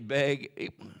 I could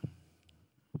beg.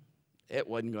 It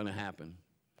wasn't going to happen.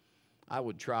 I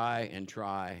would try and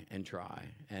try and try.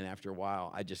 And after a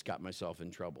while, I just got myself in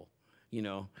trouble. She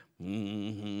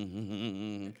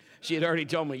had already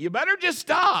told me, you better just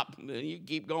stop. And you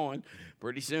keep going.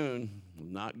 Pretty soon,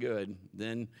 not good.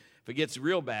 Then if it gets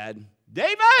real bad,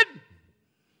 David!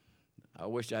 I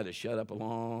wish I'd have shut up a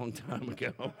long time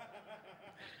ago.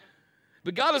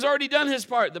 But God has already done his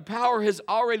part. The power has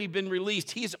already been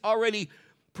released. He's already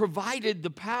provided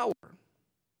the power.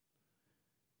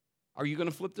 Are you going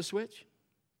to flip the switch?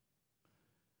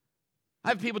 I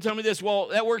have people tell me this, well,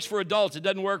 that works for adults. It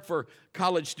doesn't work for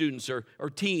college students or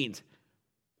teens.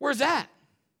 Where's that?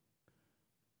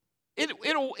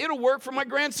 It'll work for my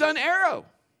grandson, Arrow,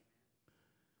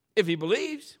 if he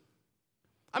believes.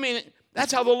 I mean,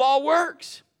 that's how the law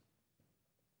works.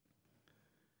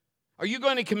 Are you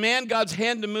going to command God's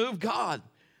hand to move? God,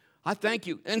 I thank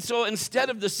you. And so instead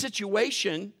of the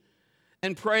situation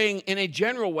and praying in a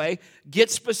general way,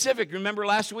 get specific. Remember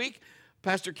last week,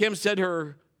 Pastor Kim said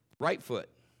her right foot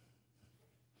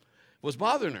was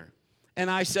bothering her. And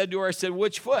I said to her, I said,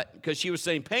 which foot? Because she was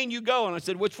saying, pain, you go. And I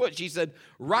said, which foot? She said,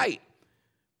 right.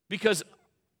 Because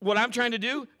what I'm trying to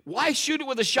do, why shoot it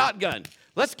with a shotgun?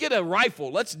 Let's get a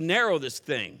rifle. Let's narrow this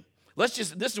thing. This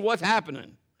is what's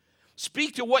happening.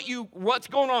 Speak to what's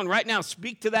going on right now.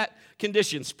 Speak to that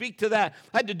condition. Speak to that.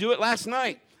 I had to do it last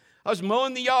night. I was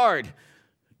mowing the yard.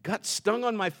 Got stung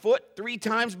on my foot 3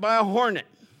 times by a hornet.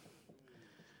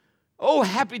 Oh,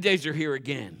 happy days are here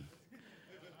again.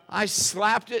 I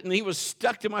slapped it, and he was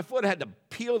stuck to my foot. I had to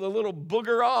peel the little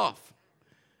booger off.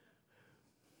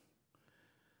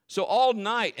 So all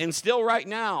night, and still right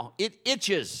now, it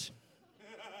itches.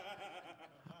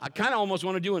 I kind of almost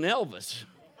want to do an Elvis.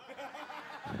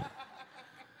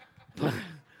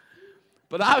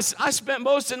 But I spent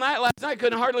most of the night last night,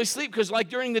 couldn't hardly sleep, because like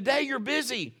during the day, you're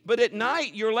busy. But at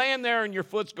night, you're laying there, and your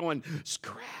foot's going,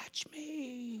 scratch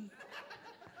me.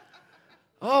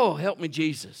 Oh, help me,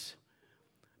 Jesus.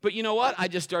 But you know what? I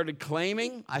just started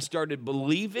claiming. I started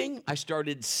believing. I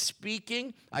started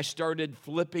speaking. I started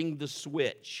flipping the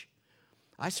switch.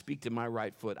 I speak to my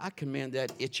right foot. I command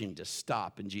that itching to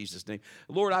stop in Jesus' name.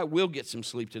 Lord, I will get some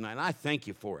sleep tonight, and I thank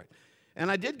you for it.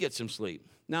 And I did get some sleep.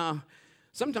 Now,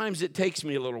 sometimes it takes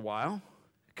me a little while,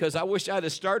 because I wish I'd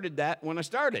have started that when I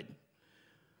started.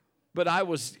 But I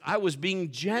was being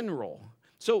general.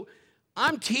 So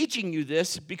I'm teaching you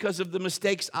this because of the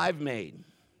mistakes I've made.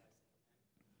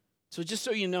 So just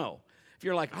so you know, if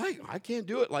you're like, I can't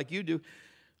do it like you do,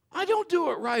 I don't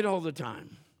do it right all the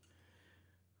time.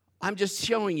 I'm just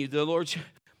showing you the Lord,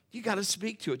 you got to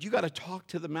speak to it. You got to talk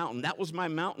to the mountain. That was my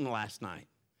mountain last night.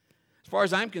 As far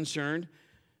as I'm concerned,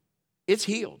 it's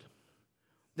healed.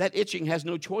 That itching has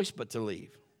no choice but to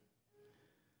leave.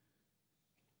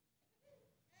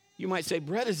 You might say,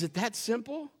 Brett, is it that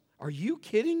simple? Are you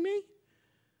kidding me?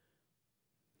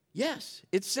 Yes,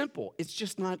 it's simple. It's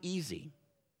just not easy.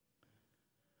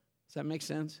 Does that make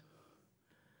sense?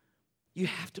 You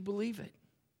have to believe it.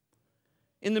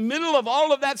 In the middle of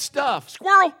all of that stuff,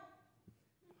 squirrel.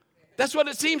 That's what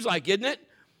it seems like, isn't it?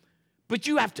 But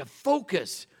you have to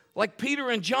focus, like Peter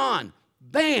and John.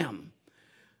 Bam.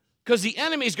 Because the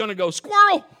enemy's going to go,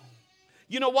 squirrel.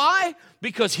 You know why?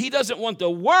 Because he doesn't want the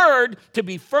word to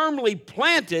be firmly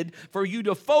planted for you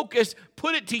to focus,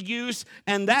 put it to use,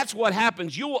 and that's what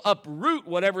happens. You will uproot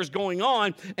whatever's going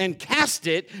on and cast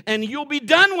it, and you'll be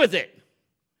done with it.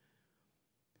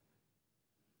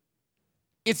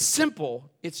 It's simple.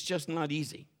 It's just not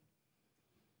easy.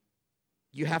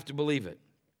 You have to believe it.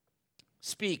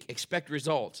 Speak, expect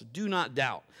results. Do not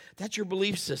doubt. That's your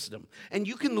belief system. And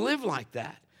you can live like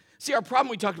that. See, our problem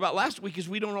we talked about last week is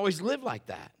we don't always live like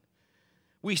that.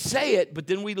 We say it, but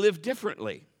then we live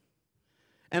differently.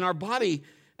 And our body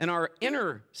and our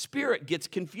inner spirit gets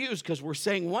confused because we're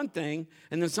saying one thing,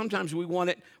 and then sometimes we want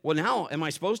it, well, now, am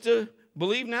I supposed to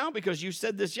believe now? Because you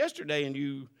said this yesterday, and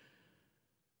you...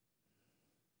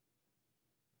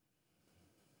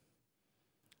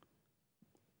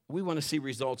 We want to see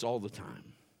results all the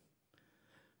time.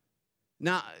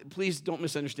 Now, please don't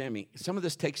misunderstand me. Some of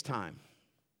this takes time.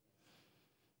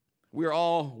 We're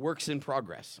all works in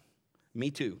progress.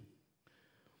 Me too.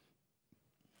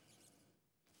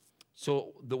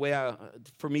 So the way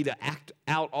for me to act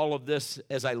out all of this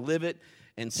as I live it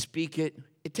and speak it,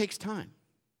 it takes time.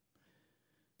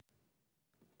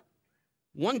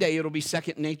 One day it'll be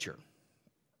second nature.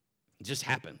 It just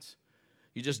happens.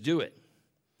 You just do it.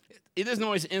 It isn't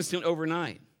always instant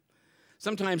overnight.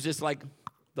 Sometimes it's like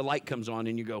the light comes on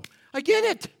and you go, I get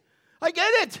it. I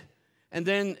get it. And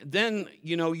then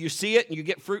you see it and you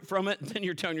get fruit from it, and then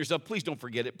you're telling yourself, please don't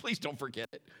forget it. Please don't forget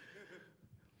it.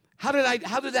 How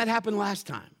did that happen last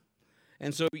time?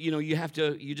 And so,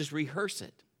 you just rehearse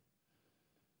it.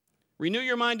 Renew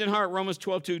your mind and heart, Romans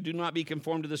 12:2. Do not be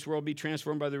conformed to this world, be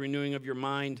transformed by the renewing of your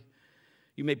mind.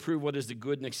 You may prove what is the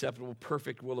good and acceptable,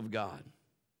 perfect will of God.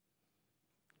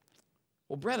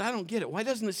 Well, Brett, I don't get it. Why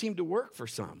doesn't it seem to work for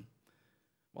some?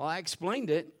 Well, I explained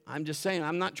it. I'm just saying,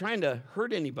 I'm not trying to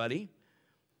hurt anybody.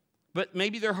 But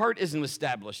maybe their heart isn't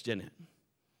established in it.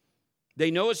 They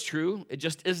know it's true. It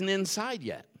just isn't inside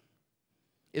yet.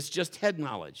 It's just head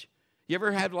knowledge. You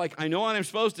ever had like, I know what I'm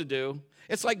supposed to do.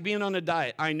 It's like being on a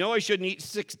diet. I know I shouldn't eat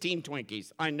 16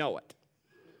 Twinkies. I know it.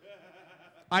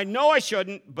 I know I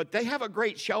shouldn't, but they have a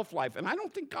great shelf life, and I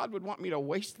don't think God would want me to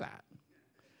waste that.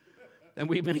 And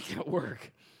we make it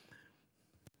work.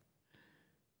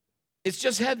 It's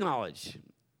just head knowledge.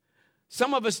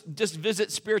 Some of us just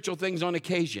visit spiritual things on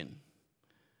occasion.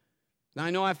 Now,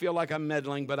 I know I feel like I'm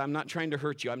meddling, but I'm not trying to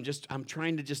hurt you. I'm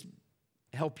trying to just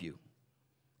help you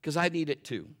because I need it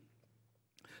too.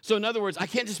 So in other words, I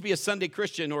can't just be a Sunday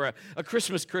Christian or a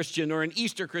Christmas Christian or an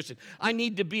Easter Christian. I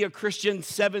need to be a Christian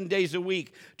 7 days a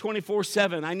week,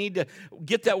 24/7. I need to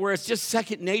get that where it's just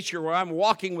second nature, where I'm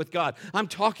walking with God. I'm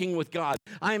talking with God.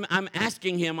 I'm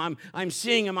asking Him. I'm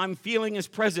seeing Him. I'm feeling His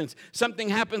presence. Something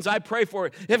happens, I pray for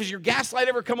it. Has your gas light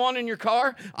ever come on in your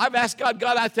car? I've asked God,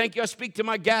 God, I thank you. I speak to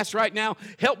my gas right now.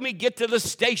 Help me get to the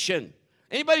station.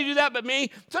 Anybody do that but me?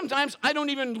 Sometimes I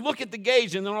don't even look at the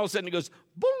gauge, and then all of a sudden it goes,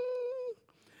 boom.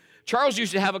 Charles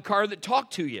used to have a car that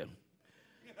talked to you.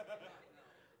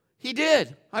 He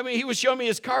did. I mean, he was showing me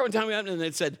his car one time, and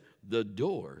it said, the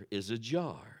door is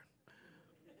ajar.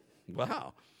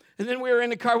 Wow. And then we were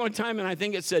in the car one time, and I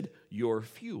think it said, your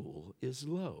fuel is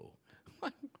low.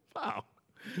 Wow.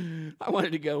 I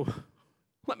wanted to go,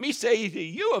 let me say to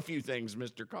you a few things,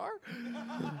 Mr. Car.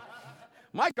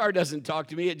 My car doesn't talk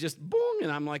to me. It just boom,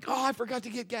 and I'm like, oh, I forgot to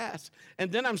get gas.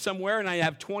 And then I'm somewhere, and I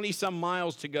have 20-some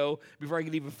miles to go before I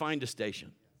can even find a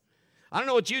station. I don't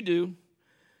know what you do.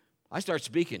 I start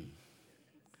speaking.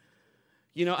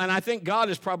 You know, and I think God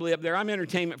is probably up there. I'm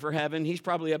entertainment for heaven. He's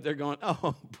probably up there going,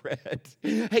 oh, Brett.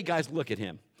 Hey, guys, look at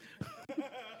him.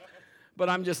 But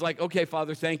I'm just like, okay,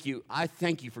 Father, thank you. I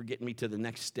thank you for getting me to the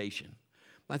next station.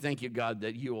 I thank you, God,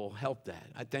 that you will help that.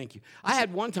 I thank you. I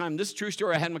had one time, this is a true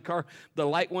story, I had in my car, the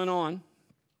light went on,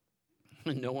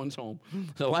 and no one's home.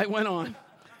 The light went on,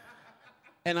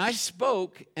 and I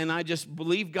spoke, and I just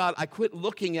believed God. I quit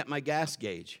looking at my gas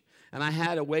gauge, and I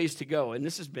had a ways to go, and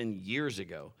this has been years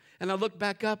ago. And I looked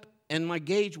back up, and my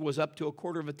gauge was up to a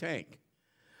quarter of a tank.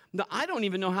 Now, I don't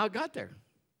even know how it got there.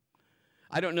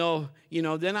 I don't know,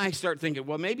 then I start thinking,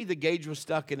 well, maybe the gauge was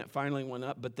stuck and it finally went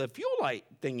up, but the fuel light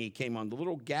thingy came on, the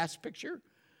little gas picture,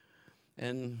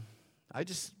 and I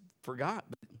just forgot.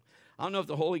 But I don't know if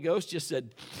the Holy Ghost just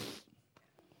said,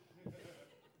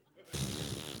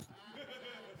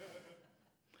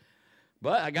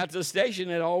 but I got to the station,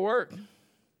 it all worked. You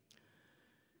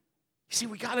see,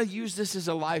 we got to use this as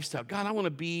a lifestyle. God, I want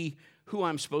to be who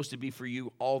I'm supposed to be for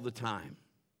you all the time.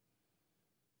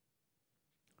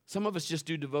 Some of us just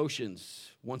do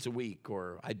devotions once a week,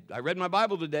 or I read my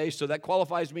Bible today, so that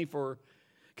qualifies me for,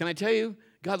 can I tell you,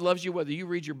 God loves you whether you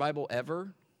read your Bible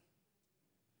ever.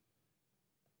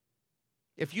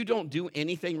 If you don't do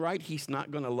anything right, He's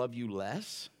not going to love you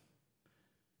less,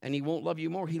 and He won't love you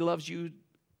more. He loves you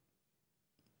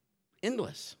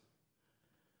endless,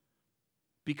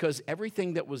 because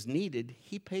everything that was needed,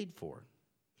 He paid for.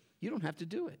 You don't have to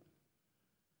do it.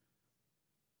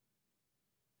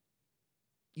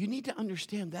 You need to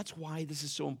understand that's why this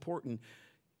is so important.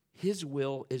 His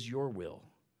will is your will.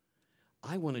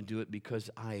 I want to do it because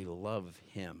I love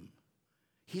Him.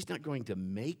 He's not going to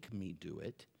make me do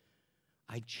it.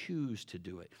 I choose to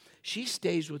do it. She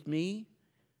stays with me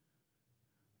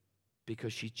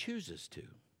because she chooses to.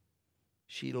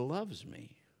 She loves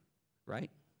me,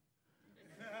 right?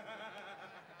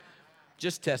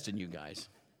 Just testing you guys.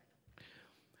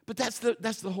 But that's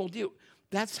the whole deal.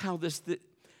 That's how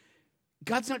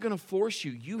God's not going to force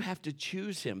you. You have to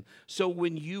choose Him. So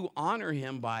when you honor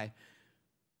Him by,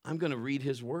 I'm going to read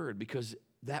His word because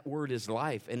that word is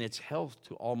life and it's health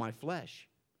to all my flesh.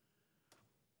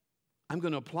 I'm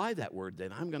going to apply that word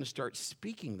then. I'm going to start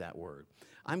speaking that word.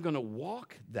 I'm going to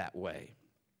walk that way.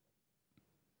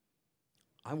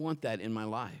 I want that in my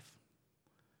life.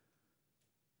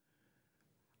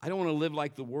 I don't want to live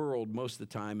like the world most of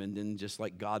the time and then just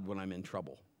like God when I'm in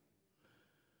trouble.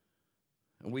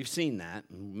 And we've seen that.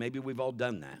 Maybe we've all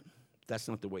done that. That's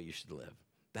not the way you should live.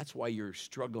 That's why you're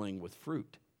struggling with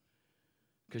fruit.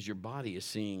 Because your body is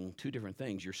seeing two different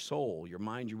things. Your soul, your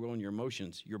mind, your will, and your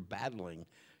emotions. You're battling.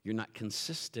 You're not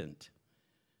consistent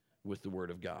with the word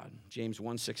of God. James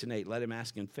 1:6-8. Let him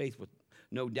ask in faith with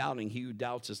no doubting. He who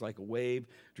doubts is like a wave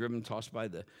driven, tossed by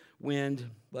the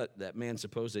wind. Let that man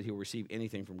suppose that he will receive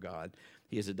anything from God.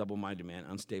 He is a double-minded man,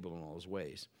 unstable in all his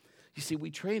ways. You see,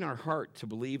 we train our heart to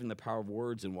believe in the power of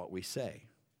words and what we say.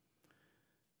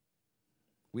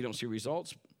 We don't see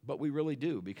results, but we really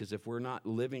do, because if we're not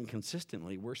living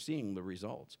consistently, we're seeing the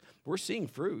results. We're seeing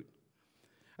fruit.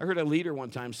 I heard a leader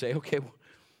one time say, okay,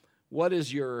 what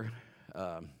is your,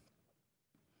 I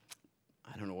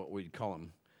don't know what we'd call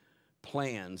them,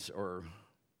 plans or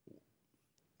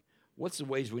What's the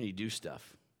ways when you do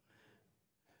stuff?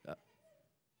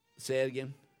 Say it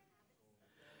again.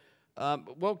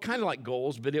 Well, kind of like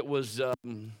goals, but it was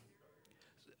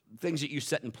things that you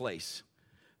set in place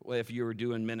if you were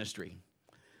doing ministry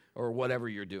or whatever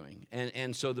you're doing.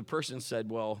 And so the person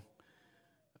said, well,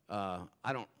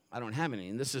 I don't have any.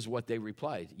 And this is what they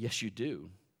replied. Yes, you do.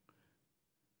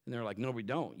 And they're like, no, we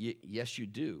don't. Yes, you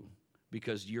do.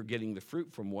 Because you're getting the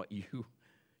fruit from what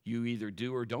you either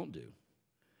do or don't do.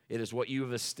 It is what you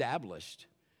have established,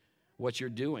 what you're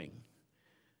doing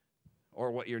or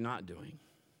what you're not doing.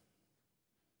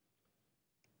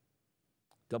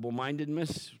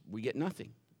 Double-mindedness, we get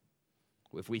nothing.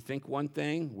 If we think one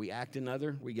thing, we act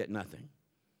another, we get nothing.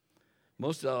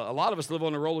 A lot of us live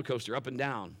on a roller coaster, up and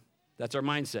down. That's our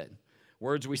mindset.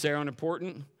 Words we say are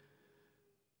unimportant,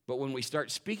 but when we start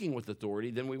speaking with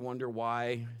authority, then we wonder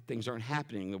why things aren't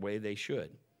happening the way they should.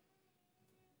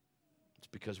 It's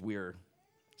because we're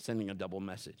sending a double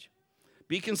message.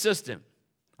 Be consistent.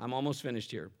 I'm almost finished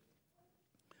here.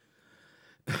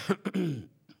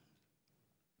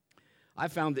 I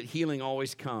found that healing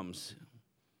always comes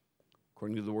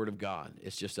according to the Word of God.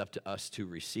 It's just up to us to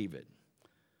receive it.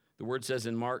 The Word says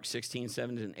in Mark 16,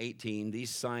 17, and 18, these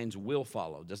signs will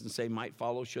follow. It doesn't say might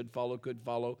follow, should follow, could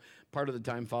follow. Part of the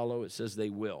time follow. It says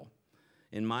they will.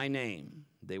 In my name,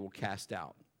 they will cast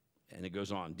out. And it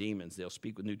goes on. Demons, they'll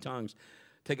speak with new tongues.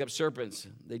 Take up serpents.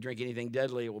 They drink anything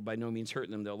deadly. It will by no means hurt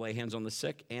them. They'll lay hands on the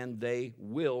sick, and they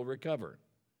will recover.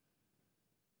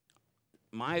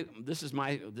 This is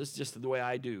just the way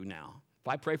I do now. If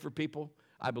I pray for people,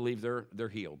 I believe they're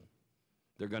healed.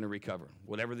 They're going to recover.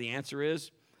 Whatever the answer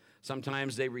is,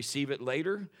 sometimes they receive it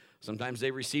later. Sometimes they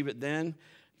receive it then.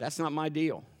 That's not my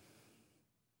deal.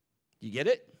 You get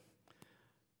it?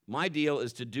 My deal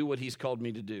is to do what he's called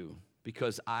me to do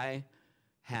because I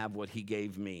have what he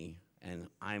gave me, and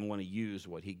I want to use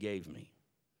what he gave me.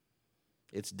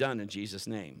 It's done in Jesus'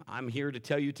 name. I'm here to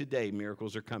tell you today,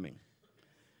 miracles are coming.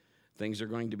 Things are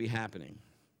going to be happening.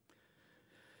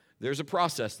 There's a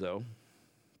process, though.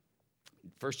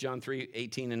 1 John 3,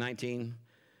 18 and 19.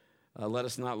 Let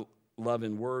us not love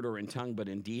in word or in tongue, but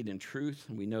in deed and truth.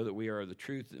 And we know that we are the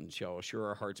truth and shall assure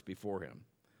our hearts before him.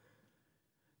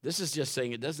 This is just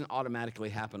saying it doesn't automatically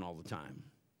happen all the time.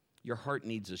 Your heart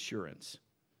needs assurance.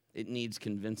 It needs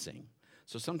convincing.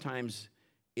 So sometimes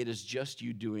it is just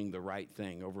you doing the right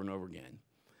thing over and over again.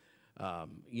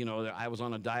 I was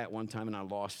on a diet one time and I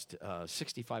lost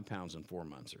 65 pounds in 4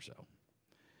 months or so.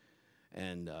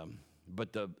 And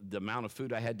but the amount of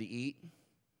food I had to eat,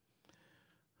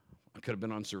 I could have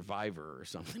been on Survivor or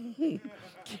something.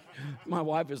 My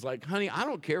wife is like, honey, I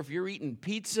don't care if you're eating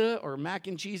pizza or mac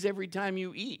and cheese every time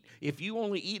you eat. If you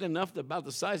only eat enough about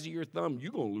the size of your thumb,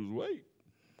 you're going to lose weight.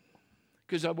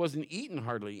 Because I wasn't eating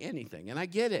hardly anything. And I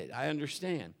get it. I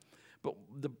understand. But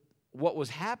what was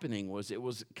happening was it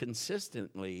was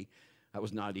consistently, I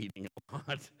was not eating a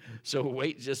lot. So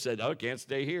weight just said, oh, can't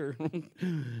stay here.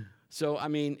 So,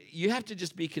 you have to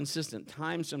just be consistent.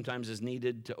 Time sometimes is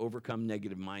needed to overcome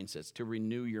negative mindsets, to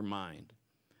renew your mind.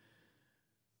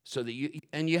 So that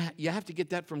you have to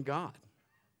get that from God.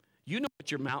 You know what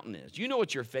your mountain is. You know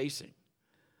what you're facing.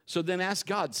 So then ask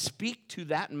God, speak to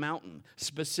that mountain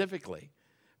specifically.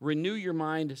 Renew your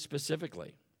mind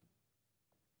specifically.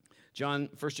 1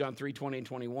 John 3, 20 and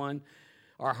 21,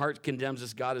 our heart condemns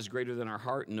us. God is greater than our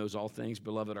heart and knows all things.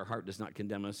 Beloved, our heart does not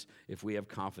condemn us if we have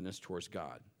confidence towards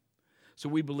God. So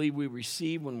we believe we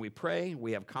receive when we pray.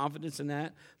 We have confidence in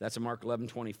that. That's in Mark 11,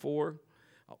 24.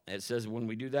 It says when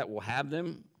we do that, we'll have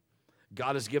them.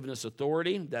 God has given us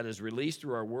authority that is released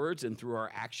through our words and through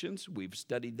our actions. We've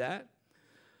studied that.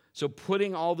 So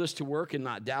putting all this to work and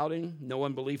not doubting, no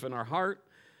unbelief in our heart,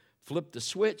 flip the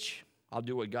switch. I'll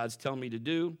do what God's telling me to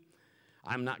do.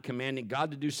 I'm not commanding God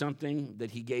to do something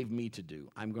that he gave me to do.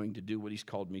 I'm going to do what he's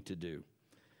called me to do.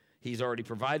 He's already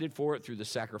provided for it through the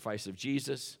sacrifice of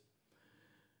Jesus.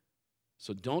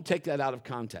 So don't take that out of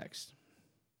context.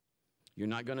 You're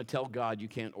not going to tell God you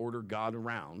can't order God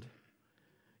around.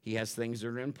 He has things that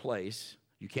are in place.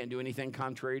 You can't do anything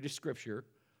contrary to Scripture.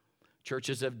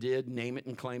 Churches have did name it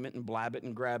and claim it and blab it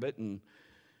and grab it and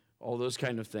all those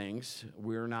kind of things.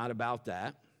 We're not about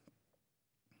that.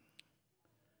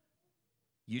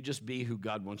 You just be who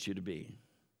God wants you to be.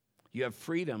 You have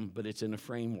freedom, but it's in a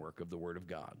framework of the Word of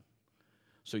God.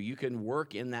 So you can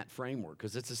work in that framework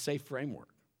because it's a safe framework.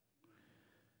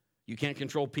 You can't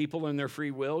control people and their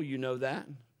free will, you know that.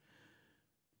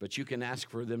 But you can ask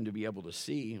for them to be able to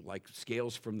see, like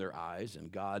scales from their eyes, and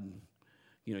God,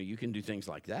 you can do things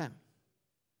like that.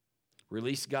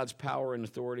 Release God's power and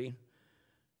authority,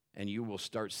 and you will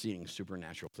start seeing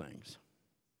supernatural things.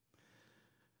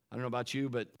 I don't know about you,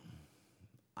 but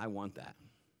I want that.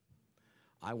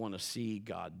 I want to see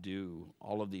God do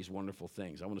all of these wonderful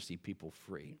things. I want to see people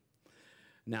free.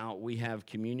 Now, we have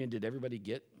communion. Did everybody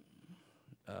get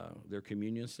their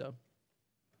communion stuff?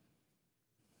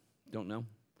 Don't know?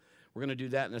 We're going to do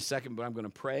that in a second, but I'm going to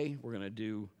pray. We're going to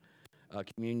do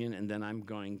communion, and then I'm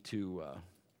going to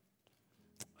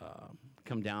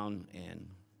come down and,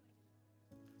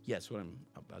 yes, what I'm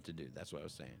about to do. That's what I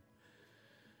was saying.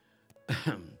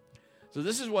 So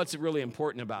this is what's really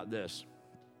important about this.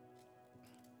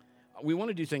 We want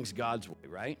to do things God's way,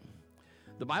 right?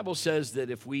 The Bible says that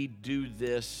if we do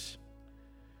this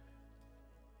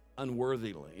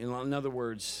unworthily, in other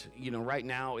words, right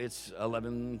now it's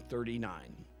 11:39,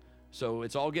 so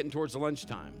it's all getting towards the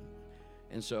lunchtime,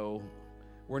 and so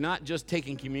we're not just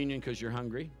taking communion because you're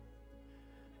hungry.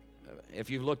 If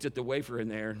you've looked at the wafer in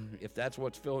there, if that's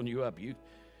what's filling you up,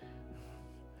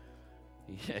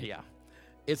 yeah,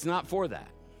 it's not for that.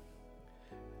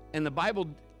 And the Bible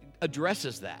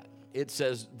addresses that. It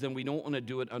says, then we don't want to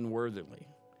do it unworthily.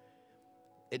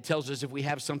 It tells us if we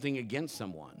have something against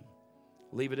someone,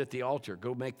 leave it at the altar.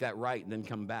 Go make that right and then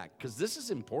come back. Because this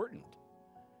is important.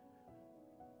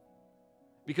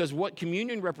 Because what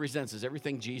communion represents is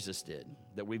everything Jesus did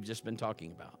that we've just been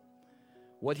talking about.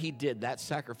 What he did, that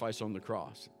sacrifice on the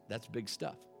cross, that's big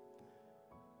stuff.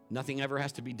 Nothing ever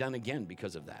has to be done again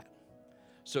because of that.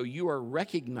 So you are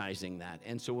recognizing that.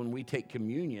 And so when we take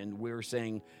communion, we're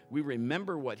saying we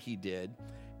remember what he did.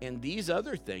 And these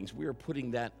other things, we are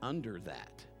putting that under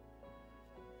that.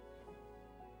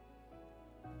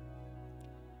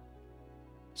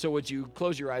 So would you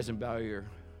close your eyes and bow your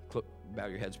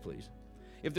heads, please?